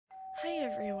Hi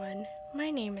everyone, my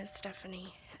name is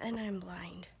Stephanie and I'm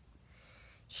blind.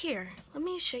 Here, let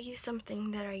me show you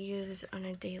something that I use on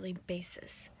a daily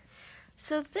basis.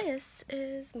 So this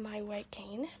is my white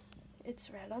cane.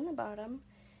 It's red on the bottom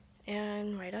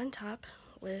and white on top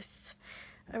with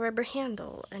a rubber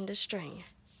handle and a string.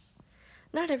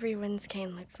 Not everyone's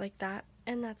cane looks like that,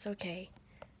 and that's okay.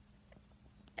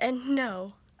 And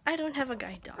no, I don't have a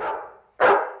guide dog.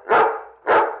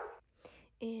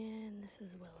 And this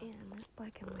is Willow. And this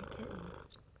black and white kitten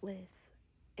with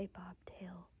a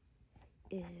bobtail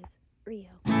is Rio.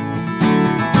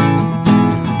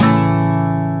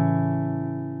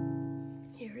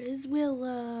 Here is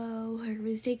Willow. Her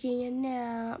was taking a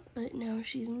nap, but no,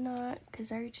 she's not,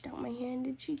 because I reached out my hand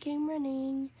and she came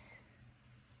running.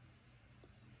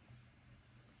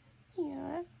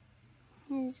 Yeah,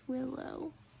 here's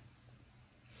Willow.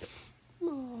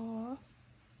 Aww.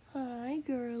 Hi,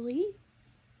 girly.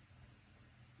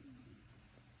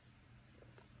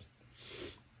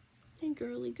 Hey,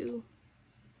 girly goo.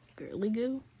 Girly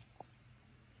goo?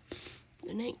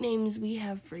 The nicknames we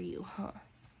have for you, huh?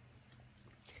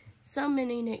 So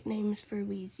many nicknames for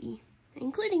Wheezy,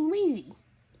 including Wheezy.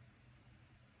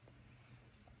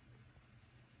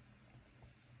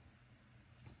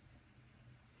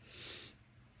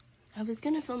 I was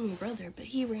gonna film your brother, but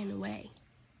he ran away.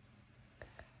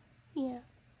 Yeah,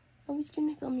 I was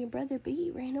gonna film your brother, but he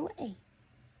ran away.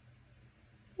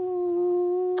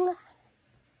 Mwah.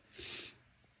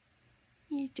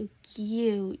 You're so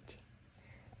cute.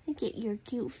 Look at your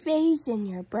cute face and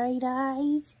your bright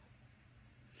eyes.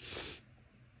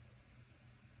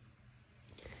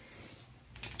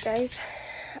 Guys,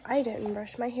 I didn't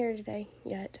brush my hair today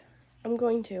yet. I'm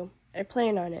going to. I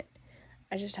plan on it.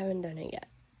 I just haven't done it yet.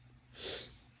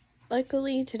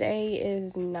 Luckily, today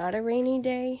is not a rainy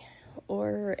day,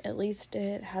 or at least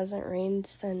it hasn't rained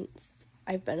since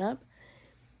I've been up.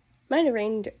 Might have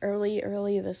rained early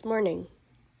this morning,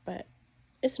 but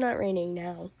it's not raining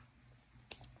now.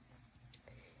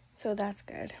 So that's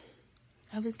good.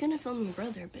 I was gonna film your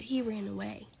brother, but he ran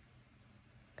away.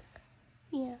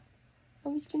 Yeah, I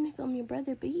was gonna film your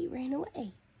brother, but he ran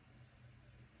away.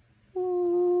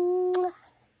 Mwah.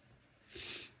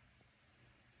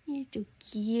 You're so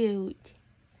cute.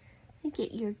 Look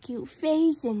at your cute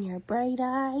face and your bright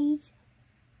eyes.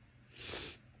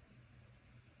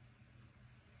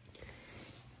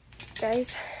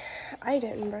 Guys, I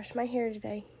didn't brush my hair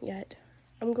today yet.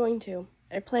 I'm going to.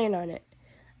 I plan on it.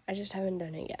 I just haven't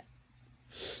done it yet.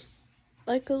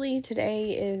 Luckily,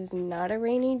 today is not a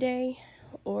rainy day,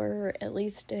 or at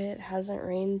least it hasn't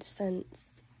rained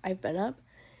since I've been up.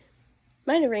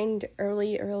 Might have rained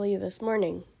early this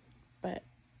morning, but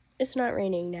it's not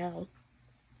raining now.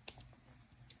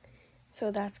 So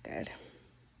that's good.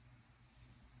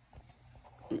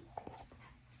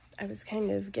 I was kind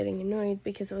of getting annoyed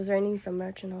because it was raining so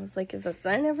much, and I was like, is the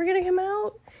sun ever gonna come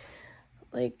out?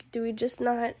 Like, do we just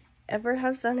not ever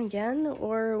have sun again?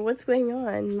 Or what's going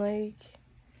on? Like,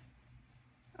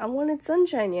 I wanted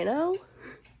sunshine, you know?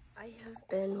 I have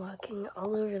been walking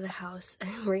all over the house,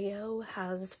 and Rio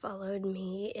has followed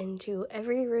me into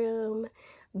every room,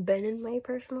 been in my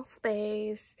personal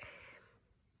space,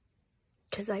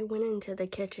 because I went into the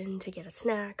kitchen to get a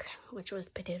snack, which was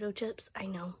potato chips. I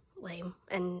know, lame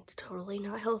and totally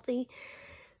not healthy,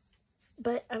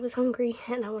 but I was hungry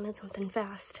and I wanted something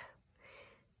fast.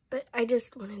 But I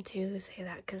just wanted to say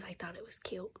that because I thought it was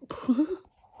cute.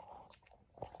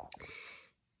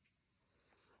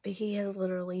 But he has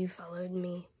literally followed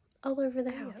me all over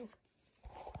the house.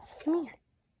 Come here.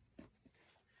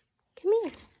 Come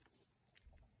here.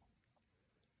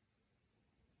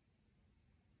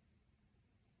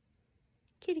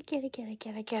 Kitty, kitty, kitty,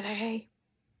 kitty, kitty.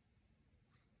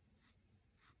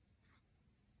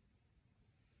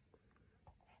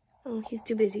 Oh, he's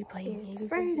too busy playing. It's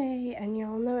Friday, and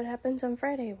y'all know what happens on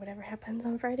Friday. Whatever happens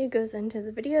on Friday goes into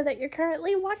the video that you're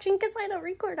currently watching, because I don't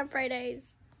record on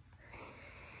Fridays.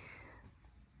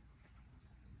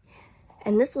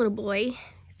 And this little boy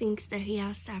thinks that he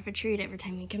has to have a treat every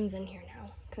time he comes in here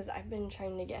now, because I've been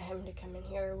trying to get him to come in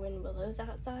here when Willow's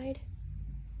outside,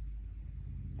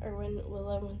 or when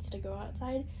Willow wants to go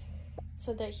outside,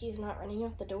 so that he's not running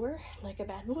out the door like a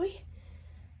bad boy.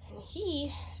 And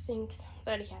he thinks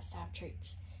that he has to have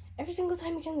treats every single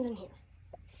time he comes in here.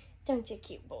 Don't you,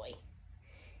 cute boy?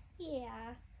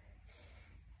 Yeah.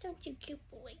 Don't you, cute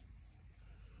boy?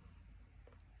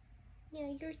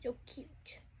 Yeah, you're so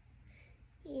cute.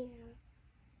 Yeah.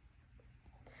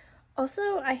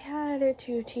 Also, I had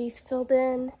 2 teeth filled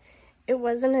in. It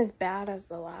wasn't as bad as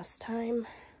the last time.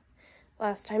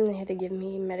 Last time they had to give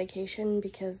me medication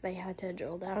because they had to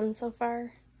drill down so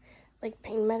far. like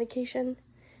pain medication,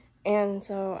 and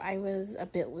so I was a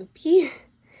bit loopy.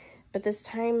 But this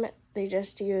time they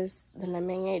just used the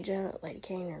numbing agent,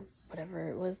 lidocaine, or whatever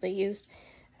it was they used,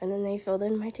 and then they filled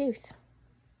in my tooth.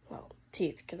 Well,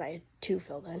 teeth, because I had 2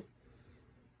 filled in.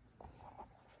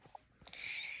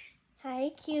 Hi,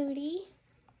 cutie.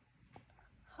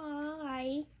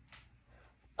 Hi.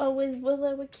 Oh, is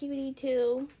Willow a cutie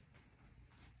too?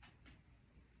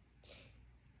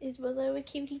 Is Willow a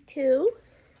cutie too?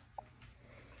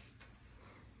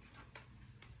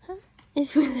 Huh?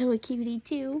 Is Willow a cutie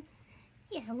too?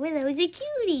 Yeah, Willow's a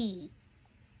cutie.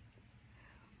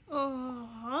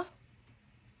 Aww.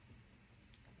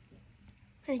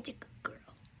 She's a good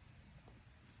girl.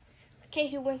 Okay,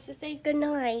 who wants to say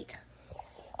goodnight?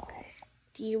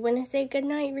 Do you want to say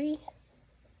goodnight, Ree?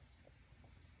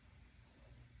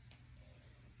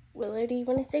 Willow, do you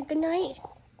want to say goodnight?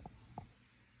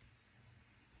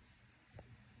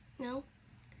 No?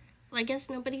 Well, I guess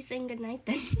nobody's saying goodnight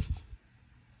then.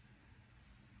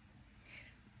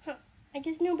 Huh. I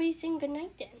guess nobody's saying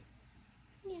goodnight then.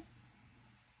 Yeah.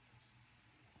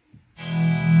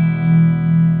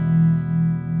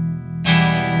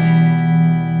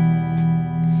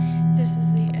 This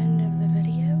is the end of the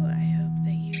video. I hope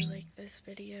that you like this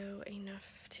video enough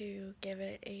to give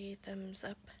it a thumbs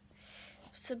up.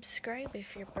 Subscribe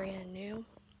if you're brand new.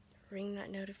 Ring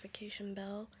that notification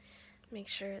bell. Make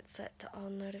sure it's set to all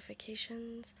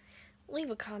notifications. Leave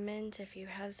a comment if you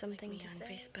have something to say. Follow me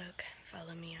on Facebook,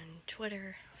 follow me on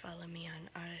Twitter, follow me on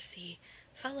Odyssey,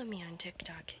 follow me on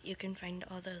TikTok. You can find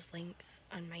all those links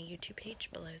on my YouTube page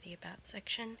below the About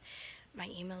section. My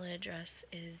email address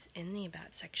is in the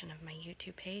About section of my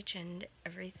YouTube page, and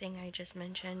everything I just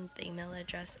mentioned, the email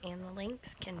address and the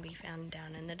links, can be found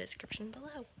down in the description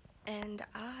below. And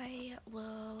I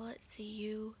will see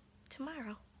you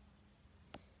tomorrow.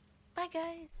 Bye,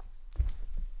 guys.